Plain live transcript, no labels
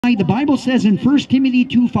The Bible says in 1 Timothy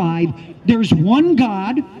 2:5, there's one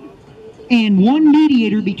God and one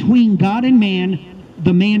mediator between God and man,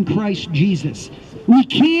 the man Christ Jesus. We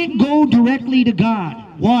can't go directly to God.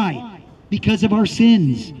 Why? Because of our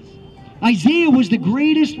sins. Isaiah was the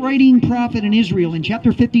greatest writing prophet in Israel in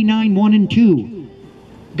chapter 59, 1 and 2.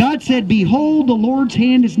 God said, "Behold, the Lord's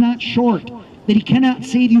hand is not short, that he cannot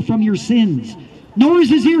save you from your sins, nor is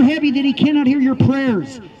his ear heavy, that he cannot hear your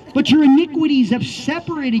prayers. But your iniquities have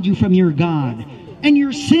separated you from your God, and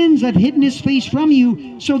your sins have hidden his face from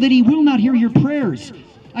you, so that he will not hear your prayers."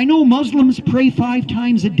 I know Muslims pray 5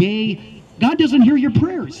 times a day. God doesn't hear your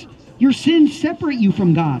prayers. Your sins separate you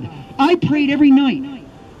from God. I prayed every night.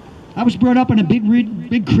 I was brought up in a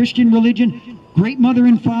big Christian religion, great mother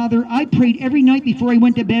and father. I prayed every night before I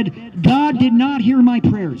went to bed. God did not hear my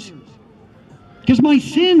prayers, because my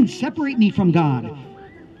sins separate me from God.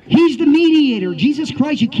 He's the mediator, Jesus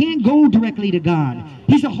Christ. You can't go directly to God.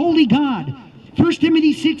 He's a holy God. 1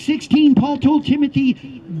 Timothy 6:16, Paul told Timothy,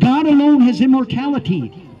 God alone has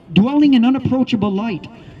immortality, dwelling in unapproachable light,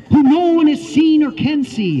 who no one has seen or can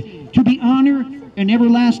see, to be honor and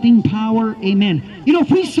everlasting power. Amen. You know,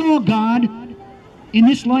 if we saw God in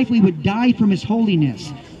this life, we would die from his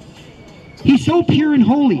holiness. He's so pure and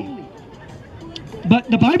holy.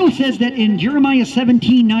 But the Bible says that in Jeremiah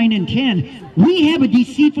 17, 9 and 10, we have a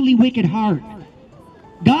deceitfully wicked heart.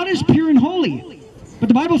 God is pure and holy. But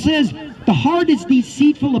the Bible says the heart is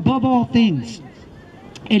deceitful above all things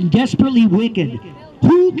and desperately wicked.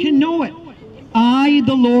 Who can know it? I,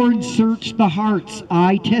 the Lord, search the hearts.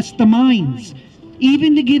 I test the minds,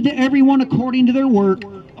 even to give to everyone according to their work,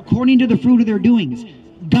 according to the fruit of their doings.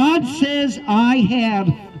 God says I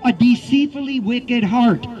have a deceitfully wicked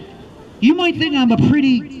heart. You might think I'm a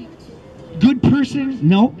pretty good person.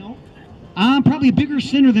 No. I'm probably a bigger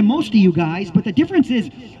sinner than most of you guys, but the difference is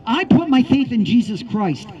I put my faith in Jesus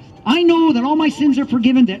Christ. I know that all my sins are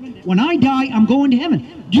forgiven, that when I die, I'm going to heaven.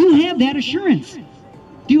 Do you have that assurance?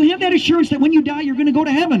 Do you have that assurance that when you die, you're going to go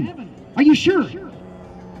to heaven? Are you sure?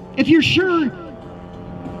 If you're sure,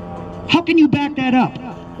 how can you back that up?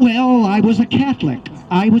 Well, I was a Catholic.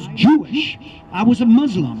 I was Jewish. I was a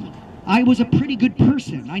Muslim. I was a pretty good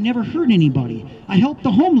person. I never hurt anybody. I helped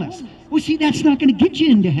the homeless. Well, see, that's not going to get you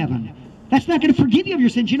into heaven. That's not going to forgive you of your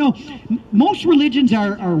sins. You know, most religions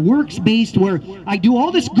are works-based, where I do all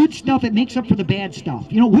this good stuff, it makes up for the bad stuff.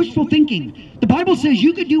 You know, wishful thinking. The Bible says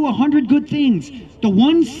you could do 100 good things. The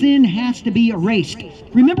one sin has to be erased.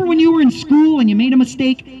 Remember when you were in school and you made a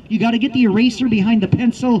mistake? You got to get the eraser behind the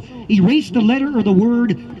pencil, erase the letter or the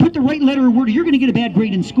word, put the right letter or word, or you're going to get a bad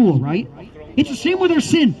grade in school, right? It's the same with our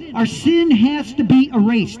sin. Our sin has to be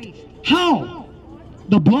erased. How?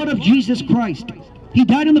 The blood of Jesus Christ. He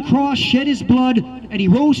died on the cross, shed his blood, and he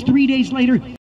rose 3 days later.